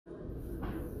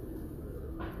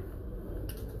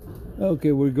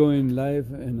Okay, we're going live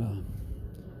in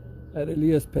at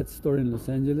Elias Pet Store in Los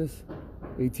Angeles,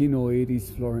 1808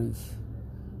 East Florence.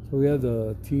 So we have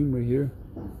the team right here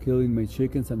killing my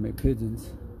chickens and my pigeons.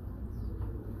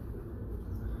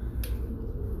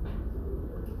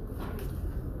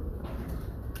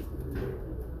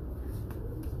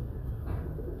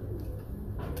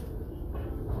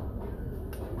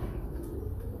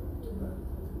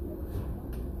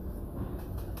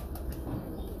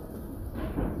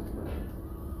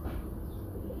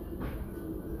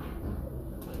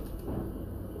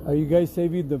 Are you guys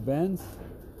saving the bands?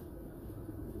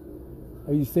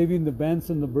 Are you saving the bands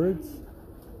and the birds?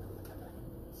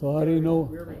 So how do you know?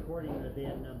 We're recording the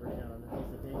band number down on the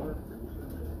piece of paper.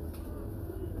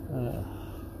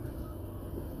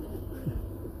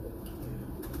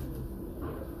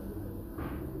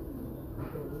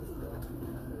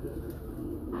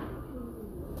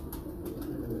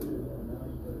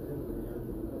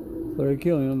 So they're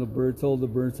killing all the birds. All the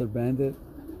birds are banded,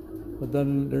 but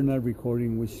then they're not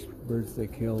recording which birds they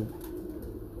killed.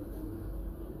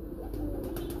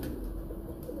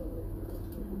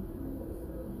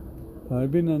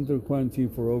 I've been under quarantine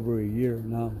for over a year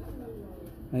now,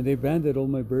 and they banded all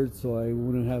my birds so I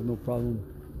wouldn't have no problem.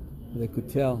 They could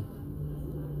tell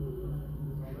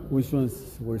which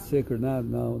ones were sick or not.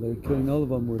 Now they're killing all of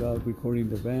them without recording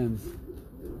the bands.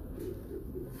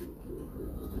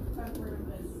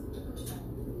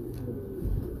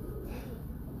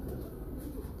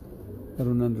 I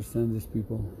don't understand these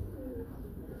people.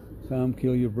 Come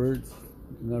kill your birds,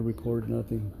 do not record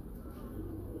nothing.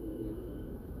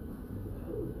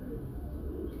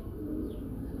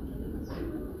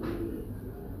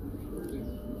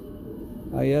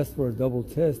 I asked for a double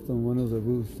test on one of the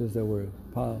roosters that were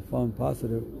found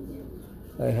positive.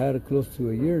 I had it close to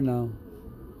a year now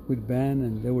with ban,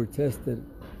 and they were tested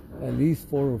at least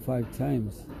 4 or 5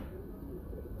 times.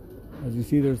 As you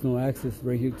see, there's no access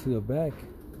right here to the back.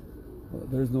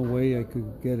 There's no way I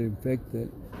could get infected.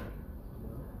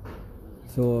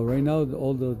 So right now,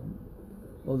 all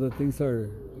the things are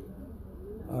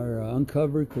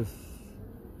uncovered because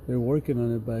they're working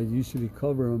on it. But I usually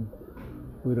cover them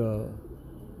with a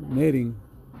netting.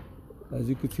 As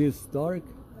you can see, it's dark,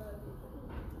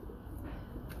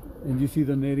 and you see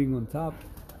the netting on top.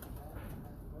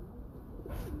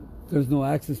 There's no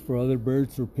access for other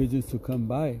birds or pigeons to come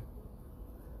by.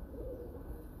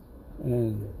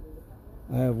 And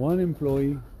I have one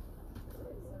employee,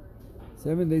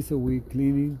 7 days a week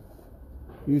cleaning,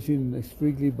 using a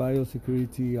strictly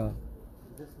biosecurity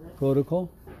protocol.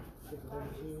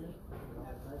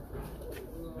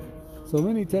 So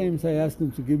many times I ask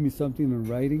them to give me something in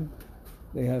writing.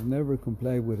 They have never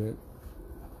complied with it.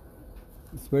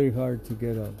 It's very hard to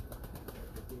get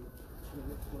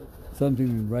something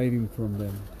in writing from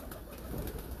them.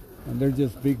 And they're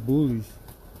just big bullies.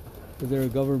 Because they're a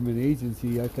government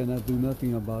agency, I cannot do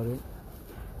nothing about it.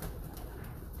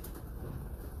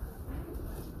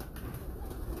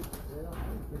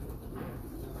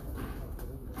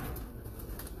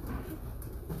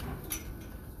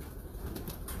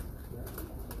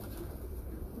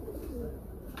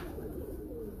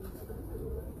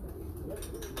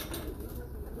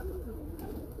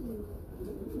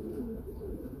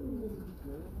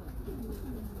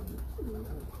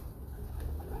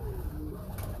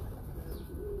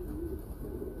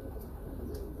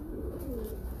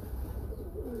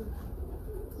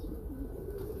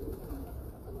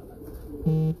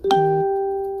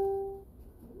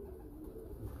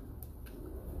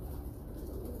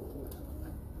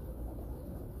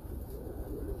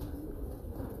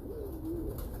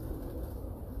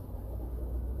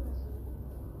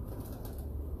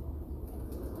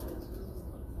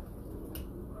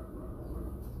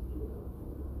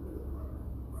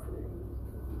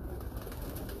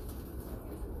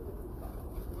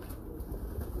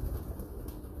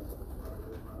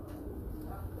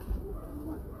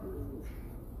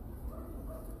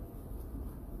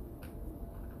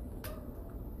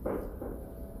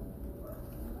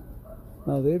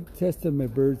 Now they've tested my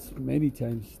birds many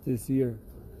times this year,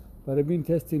 but I've been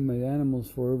testing my animals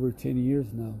for over 10 years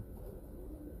now.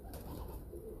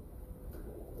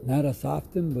 Not as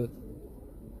often, but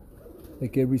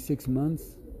like every 6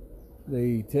 months,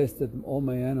 they tested all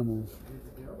my animals.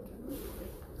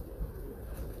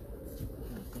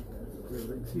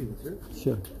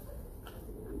 Sure.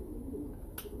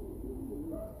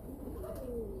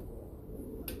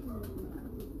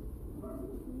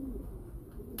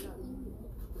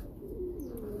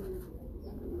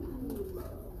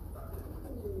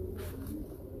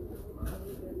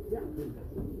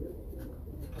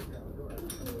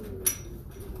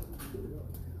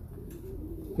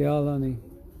 Yeah, Lonnie.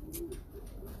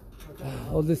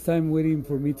 All this time waiting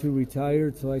for me to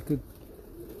retire so I could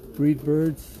breed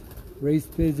birds, raise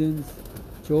pigeons,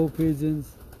 show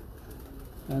pigeons,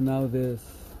 and now this.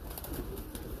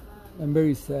 I'm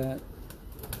very sad.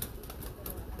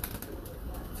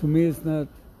 To me, it's not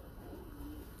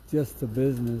just a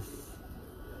business.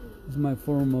 It's my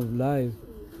form of life.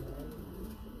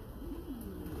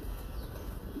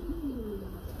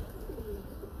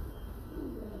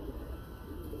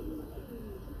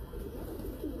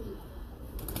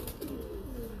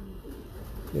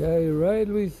 Yeah, you're right,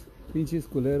 Luis. Pinches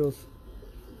culeros.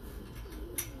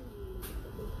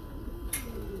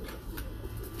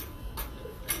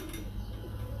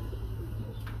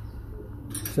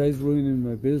 Besides ruining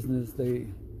my business, they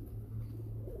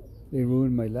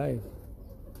ruined my life.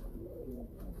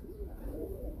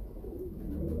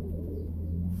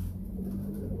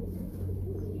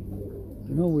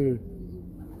 You know, we're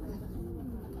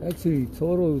actually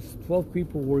total is 12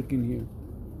 people working here,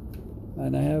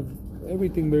 and I have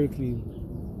everything very clean,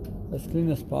 as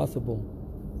clean as possible.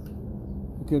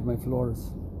 Look at my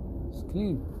floors, it's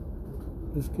clean.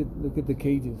 Look at the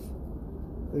cages,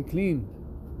 they're clean.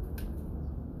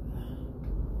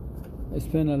 I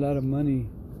spent a lot of money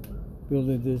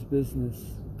building this business.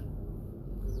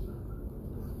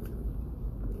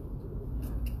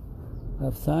 I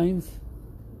have signs,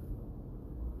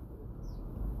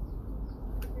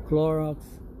 Clorox,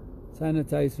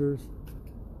 sanitizers,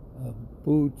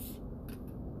 boots,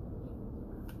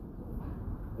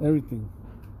 everything.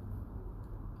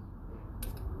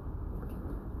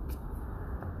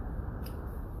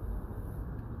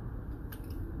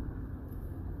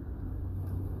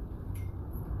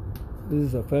 This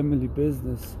is a family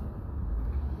business.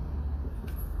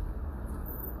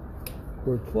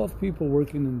 We're 12 people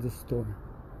working in this store.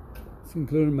 It's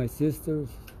including my sisters,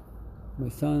 my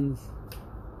sons.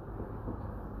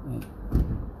 And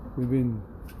we've been,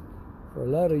 for a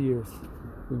lot of years,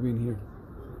 we've been here.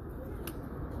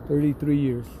 33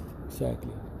 years,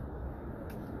 exactly.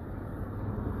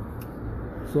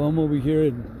 So I'm over here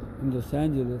in Los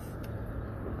Angeles,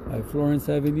 by Florence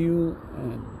Avenue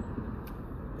and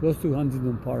close to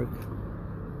Huntington Park.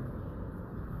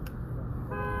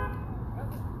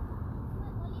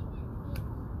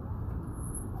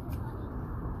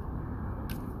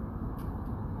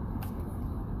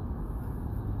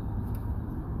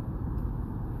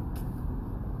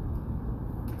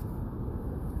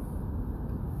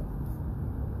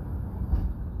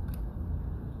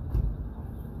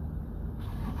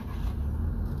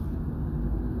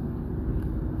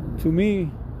 To me,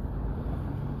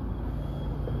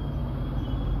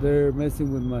 they're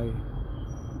messing with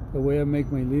the way I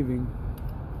make my living,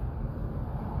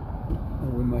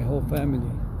 and with my whole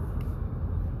family.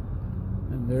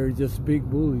 And they're just big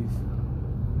bullies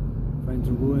trying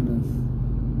to ruin us.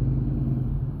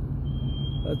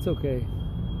 That's okay.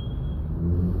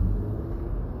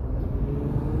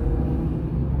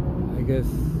 I guess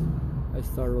I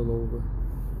start all over.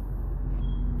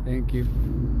 Thank you.